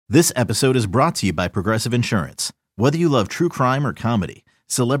This episode is brought to you by Progressive Insurance. Whether you love true crime or comedy,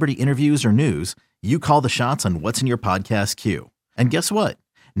 celebrity interviews or news, you call the shots on what's in your podcast queue. And guess what?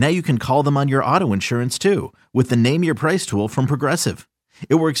 Now you can call them on your auto insurance too with the Name Your Price tool from Progressive.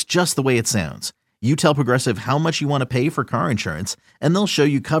 It works just the way it sounds. You tell Progressive how much you want to pay for car insurance, and they'll show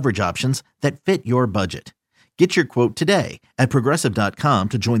you coverage options that fit your budget. Get your quote today at Progressive.com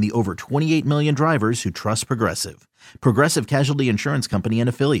to join the over 28 million drivers who trust Progressive. Progressive Casualty Insurance Company and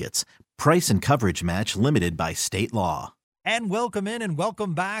Affiliates. Price and coverage match limited by state law. And welcome in and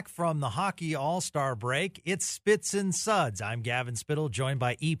welcome back from the Hockey All-Star break. It's Spits and Suds. I'm Gavin Spittle, joined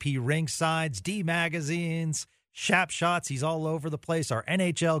by EP Ringsides, D Magazines, Shap Shots. He's all over the place. Our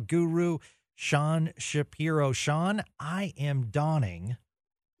NHL guru, Sean Shapiro. Sean, I am donning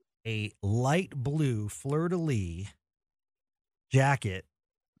a light blue fleur-de-lis jacket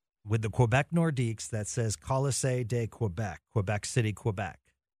with the Quebec Nordiques that says Colisée de Quebec, Quebec City, Quebec.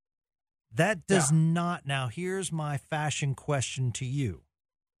 That does not. Now, here's my fashion question to you.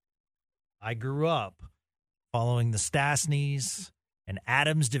 I grew up following the Stastnys, an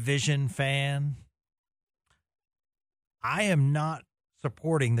Adams Division fan. I am not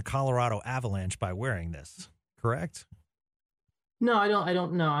supporting the Colorado Avalanche by wearing this, correct? No, I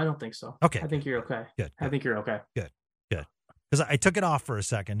don't think so. Okay. I think you're okay. Good. I think you're okay. Good. Because I took it off for a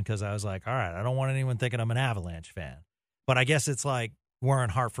second because I was like, all right, I don't want anyone thinking I'm an Avalanche fan. But I guess it's like wearing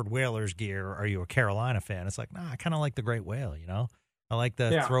Hartford Whalers gear. Are you a Carolina fan? It's like, nah, I kind of like the Great Whale, you know? I like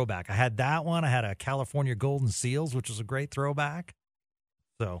the throwback. I had that one. I had a California Golden Seals, which was a great throwback.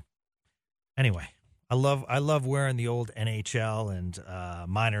 So anyway, I love wearing the old NHL and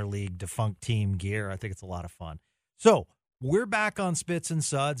minor league defunct team gear. I think it's a lot of fun. So we're back on Spits and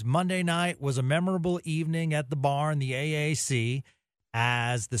Suds. Monday night was a memorable evening at the bar in the AAC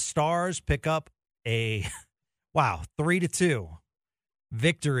as the Stars pick up a 3-2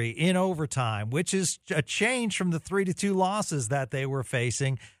 victory in overtime, which is a change from the 3-2 losses that they were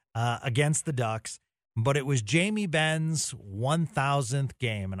facing against the Ducks. But it was Jamie Benn's 1,000th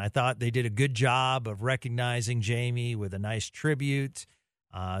game, and I thought they did a good job of recognizing Jamie with a nice tribute.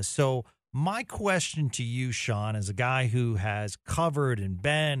 So my question to you, Sean, as a guy who has covered and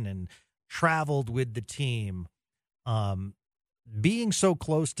been and traveled with the team, being so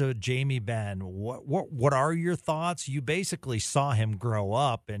close to Jamie Benn, what are your thoughts? You basically saw him grow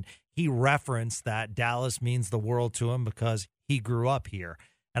up, and he referenced that Dallas means the world to him because he grew up here.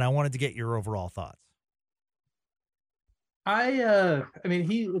 And I wanted to get your overall thoughts. I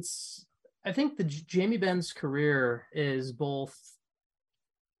think the Jamie Benn's career is both.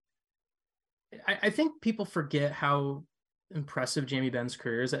 I think people forget how impressive Jamie Benn's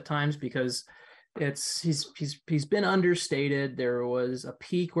career is at times because he's been understated. There was a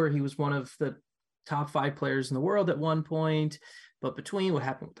peak where he was one of the top 5 players in the world at one point, but between what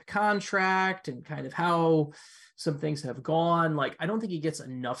happened with the contract and kind of how some things have gone, like I don't think he gets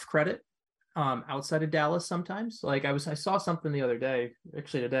enough credit outside of Dallas sometimes. Like I saw something the other day,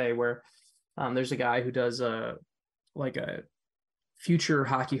 actually today, where there's a guy who does a future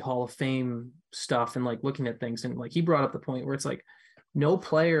Hockey Hall of Fame stuff and like looking at things, and like he brought up the point where it's like any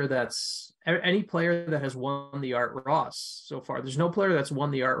player that has won the Art Ross so far, there's no player that's won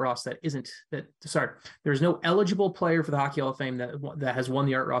the Art Ross there's no eligible player for the Hockey Hall of Fame that has won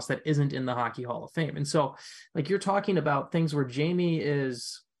the Art Ross that isn't in the Hockey Hall of Fame. And so like you're talking about things where Jamie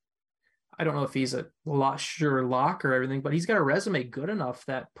is, I don't know if he's a lock or everything, but he's got a resume good enough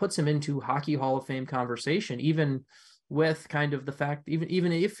that puts him into Hockey Hall of Fame conversation, even with kind of the fact,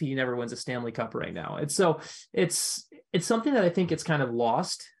 even if he never wins a Stanley Cup right now. It's something that I think it's kind of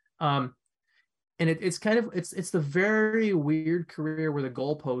lost. And it's the very weird career where the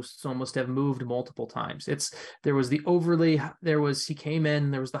goalposts almost have moved multiple times. He came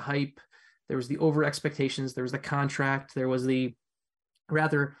in, there was the hype, there was the over expectations, there was the contract, there was the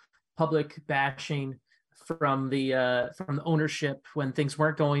rather public bashing from the ownership when things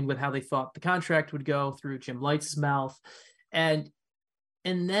weren't going with how they thought the contract would go through Jim Lights' mouth. And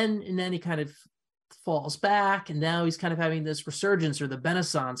then he kind of falls back, and now he's kind of having this resurgence or the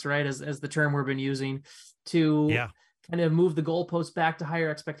renaissance, right? As the term we've been using to kind of move the goalposts back to higher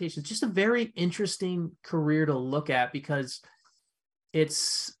expectations. Just a very interesting career to look at because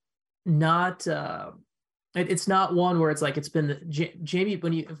it's not it's not one where it's like it's been Jamie.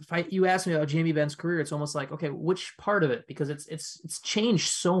 When you ask me about Jamie Benn's career, it's almost like, okay, which part of it? Because it's changed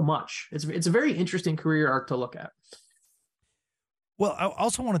so much. It's a very interesting career arc to look at. Well, I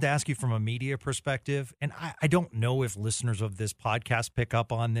also wanted to ask you from a media perspective, and I don't know if listeners of this podcast pick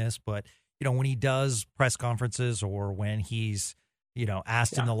up on this, but you know, when he does press conferences or when he's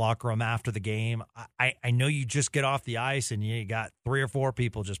asked in the locker room after the game. I know you just get off the ice and you got 3 or 4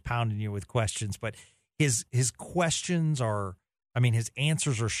 people just pounding you with questions, but his questions are, his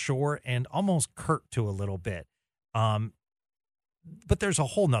answers are short and almost curt to a little bit. But there's a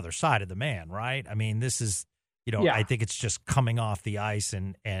whole nother side of the man, right? This is, I think it's just coming off the ice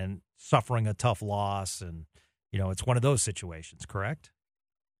and suffering a tough loss. And, it's one of those situations, correct?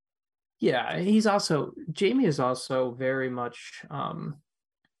 Yeah, Jamie is also very much,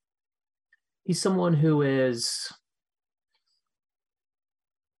 he's someone who is,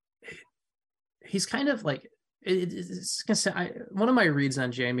 he's kind of like, one of my reads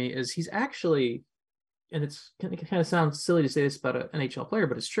on Jamie is he's actually, and it kind of sounds silly to say this about an NHL player,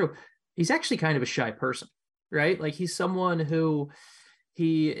 but it's true. He's actually kind of a shy person, right? Like he's someone who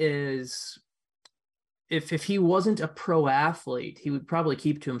he is, if he wasn't a pro athlete, he would probably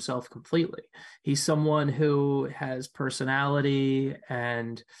keep to himself completely. He's someone who has personality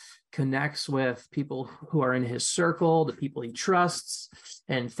and connects with people who are in his circle, the people he trusts,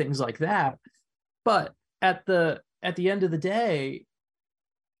 and things like that. But at the end of the day,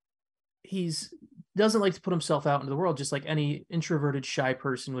 he's doesn't like to put himself out into the world, just like any introverted, shy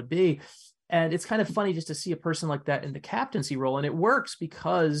person would be. And it's kind of funny just to see a person like that in the captaincy role. And it works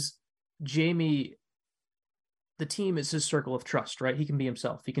because Jamie, the team is his circle of trust, right? He can be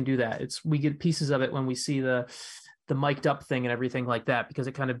himself. He can do that. We get pieces of it when we see the mic'd up thing and everything like that, because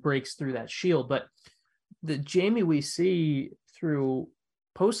it kind of breaks through that shield. But the Jamie we see through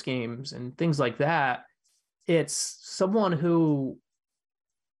post games and things like that, it's someone who,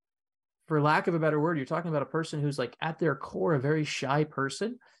 for lack of a better word, you're talking about a person who's like at their core, a very shy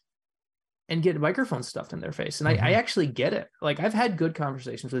person, and get microphone stuffed in their face. And I actually get it. Like I've had good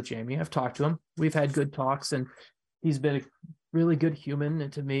conversations with Jamie. I've talked to him. We've had good talks, and he's been a really good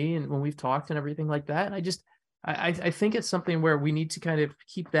human to me. And when we've talked and everything like that, and I think it's something where we need to kind of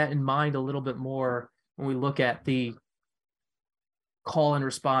keep that in mind a little bit more when we look at the call and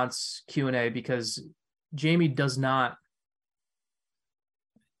response Q&A, because Jamie does not,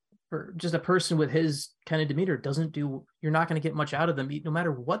 or just a person with his kind of demeanor you're not going to get much out of them no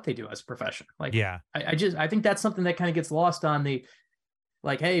matter what they do as a profession. Like, yeah, I think that's something that kind of gets lost on the,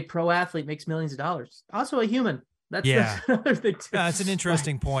 like, hey, pro athlete makes millions of dollars. Also a human. That's another thing too. Yeah, it's an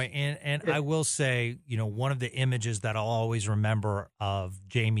interesting point. And I will say, one of the images that I'll always remember of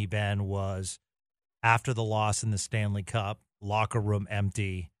Jamie Benn was after the loss in the Stanley Cup, locker room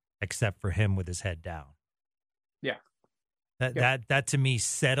empty, except for him with his head down. Yeah. That to me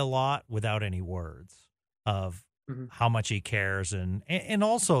said a lot without any words of how much he cares, and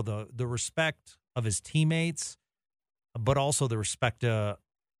also the respect of his teammates, but also the respect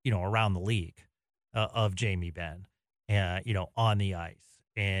around the league of Jamie Benn, on the ice.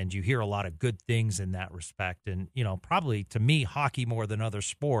 And you hear a lot of good things in that respect. And probably to me, hockey more than other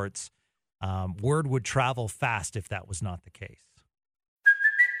sports, word would travel fast if that was not the case.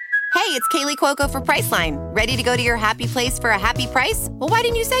 Hey, it's Kaylee Cuoco for Priceline. Ready to go to your happy place for a happy price? Well, why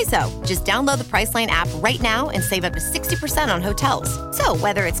didn't you say so? Just download the Priceline app right now and save up to 60% on hotels. So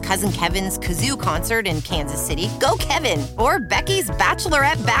whether it's Cousin Kevin's Kazoo Concert in Kansas City, go Kevin, or Becky's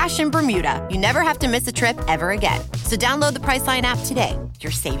Bachelorette Bash in Bermuda, you never have to miss a trip ever again. So download the Priceline app today.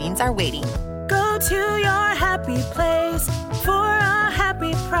 Your savings are waiting. Go to your happy place for a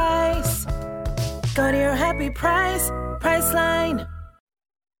happy price. Go to your happy price, Priceline.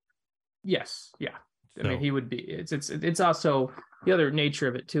 Yes. Yeah. I mean, he would be, it's also the other nature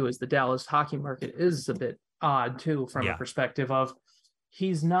of it too, is the Dallas hockey market is a bit odd too, from a perspective of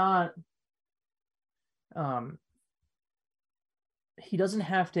he's not, he doesn't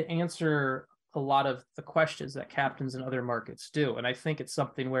have to answer a lot of the questions that captains in other markets do. And I think it's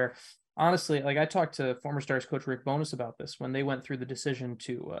something where, honestly, like I talked to former Stars coach Rick Bowness about this when they went through the decision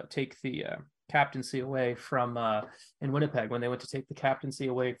to take the captaincy away from in Winnipeg, when they went to take the captaincy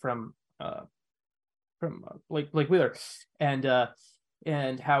away from Blake Wheeler, and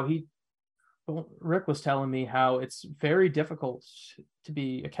how Rick was telling me how it's very difficult to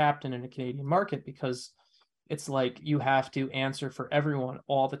be a captain in a Canadian market, because it's like you have to answer for everyone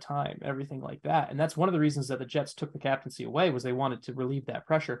all the time, everything like that. And that's one of the reasons that the Jets took the captaincy away, was they wanted to relieve that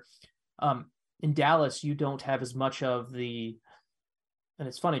pressure. In Dallas, you don't have as much of the, and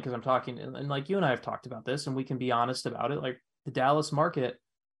it's funny because I'm talking, and like you and I have talked about this, and we can be honest about it. Like the Dallas market,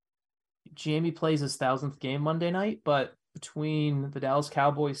 Jamie plays his 1,000th game Monday night, but between the Dallas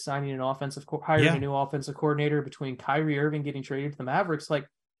Cowboys signing hiring a new offensive coordinator, between Kyrie Irving getting traded to the Mavericks, like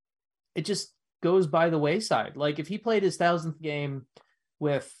it just goes by the wayside. Like if he played his 1,000th game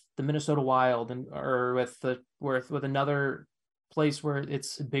with the Minnesota Wild or with another place where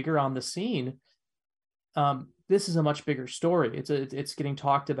it's bigger on the scene, this is a much bigger story. It's getting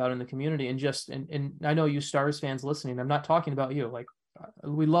talked about in the community, and I know you Stars fans listening. I'm not talking about you. Like,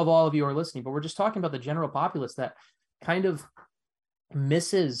 we love all of you who are listening, but we're just talking about the general populace that kind of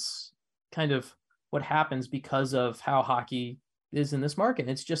misses kind of what happens because of how hockey is in this market.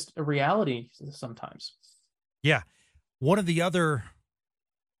 It's just a reality sometimes. Yeah. One of the other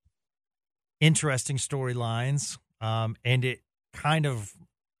interesting storylines, and it kind of,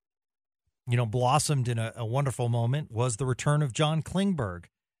 blossomed in a wonderful moment, was the return of John Klingberg.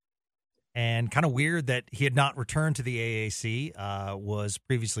 And kind of weird that he had not returned to the AAC, was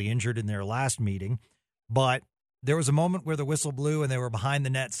previously injured in their last meeting. But there was a moment where the whistle blew and they were behind the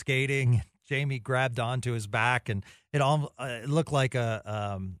net skating. Jamie grabbed onto his back, and it looked like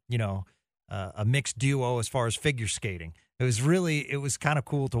a mixed duo as far as figure skating. It was kind of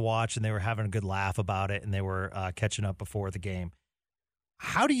cool to watch, and they were having a good laugh about it, and they were catching up before the game.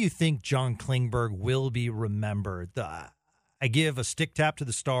 How do you think John Klingberg will be remembered? I give a stick tap to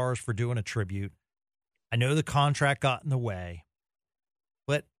the Stars for doing a tribute. I know the contract got in the way,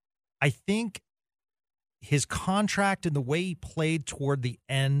 but I think his contract and the way he played toward the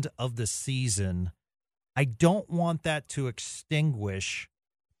end of the season, I don't want that to extinguish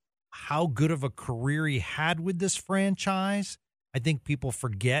how good of a career he had with this franchise. I think people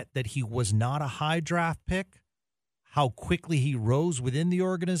forget that he was not a high draft pick, how quickly he rose within the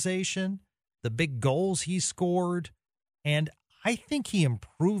organization, the big goals he scored, and I think he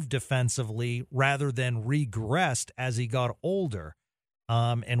improved defensively rather than regressed as he got older,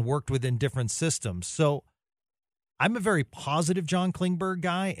 and worked within different systems. So I'm a very positive John Klingberg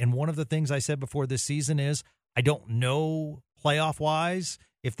guy, and one of the things I said before this season is I don't know playoff-wise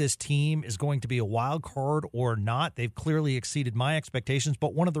if this team is going to be a wild card or not. They've clearly exceeded my expectations,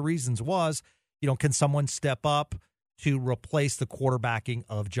 but one of the reasons was, can someone step up to replace the quarterbacking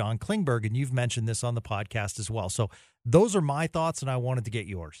of John Klingberg? And you've mentioned this on the podcast as well. So those are my thoughts, and I wanted to get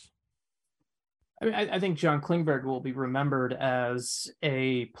yours. I mean, I think John Klingberg will be remembered as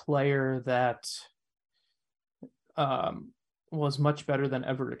a player that was much better than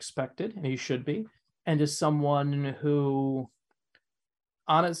ever expected, and he should be, and as someone who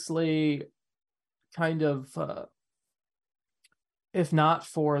honestly kind of, if not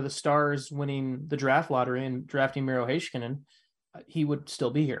for the Stars winning the draft lottery and drafting Miro Heiskanen, he would still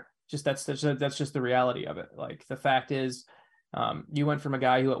be here. That's just the reality of it. Like, the fact is, you went from a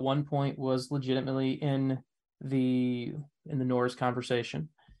guy who at one point was legitimately in the Norris conversation,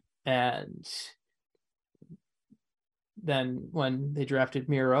 and then when they drafted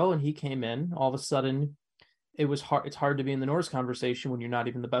Miro and he came in, all of a sudden it's hard to be in the Norris conversation when you're not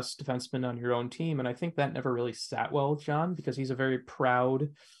even the best defenseman on your own team. And I think that never really sat well with John, because he's a very proud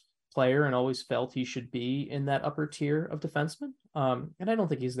player and always felt he should be in that upper tier of defensemen. And I don't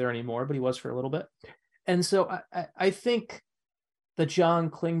think he's there anymore, but he was for a little bit. And so I think the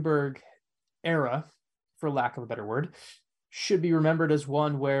John Klingberg era, for lack of a better word, should be remembered as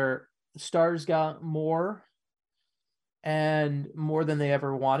one where the Stars got more and more than they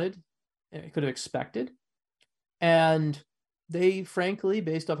ever wanted, could have expected. And they, frankly,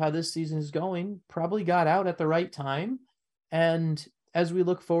 based off how this season is going, probably got out at the right time. And as we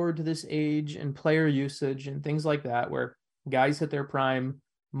look forward to this age and player usage and things like that, where guys hit their prime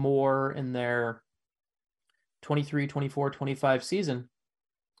more in their 23, 24, 25 season,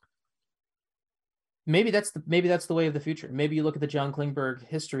 maybe that's the way of the future. Maybe you look at the John Klingberg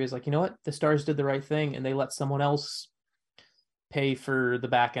history as like, you know what, the Stars did the right thing and they let someone else pay for the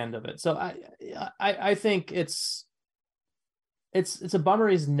back end of it. So I think it's a bummer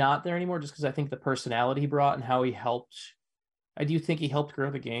he's not there anymore, just because I think the personality he brought and how he helped. I do think he helped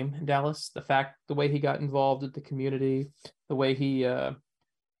grow the game in Dallas. The way he got involved with the community, the way he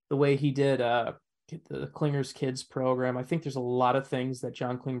did the Klingers Kids program. I think there's a lot of things that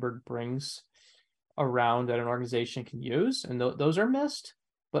John Klingberg brings around that an organization can use, and those are missed.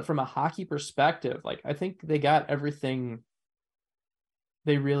 But from a hockey perspective, like, I think they got everything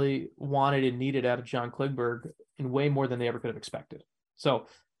they really wanted and needed out of John Klingberg in way more than they ever could have expected. So,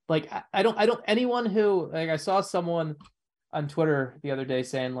 like, I don't anyone who, like, I saw someone on Twitter the other day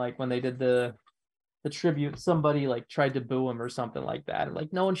saying, like, when they did the tribute, somebody like tried to boo him or something like that. And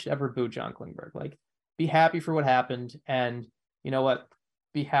like, no one should ever boo John Klingberg. Like, be happy for what happened, and you know what,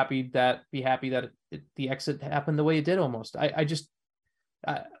 be happy that the exit happened the way it did. Almost. I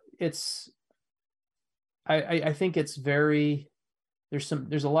think it's very.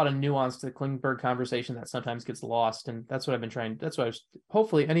 There's a lot of nuance to the Klingberg conversation that sometimes gets lost, and that's what I've been trying. That's why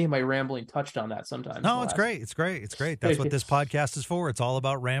hopefully any of my rambling touched on that sometimes. No, it's great. It's great. That's what this podcast is for. It's all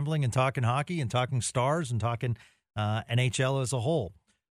about rambling and talking hockey and talking Stars and talking NHL as a whole.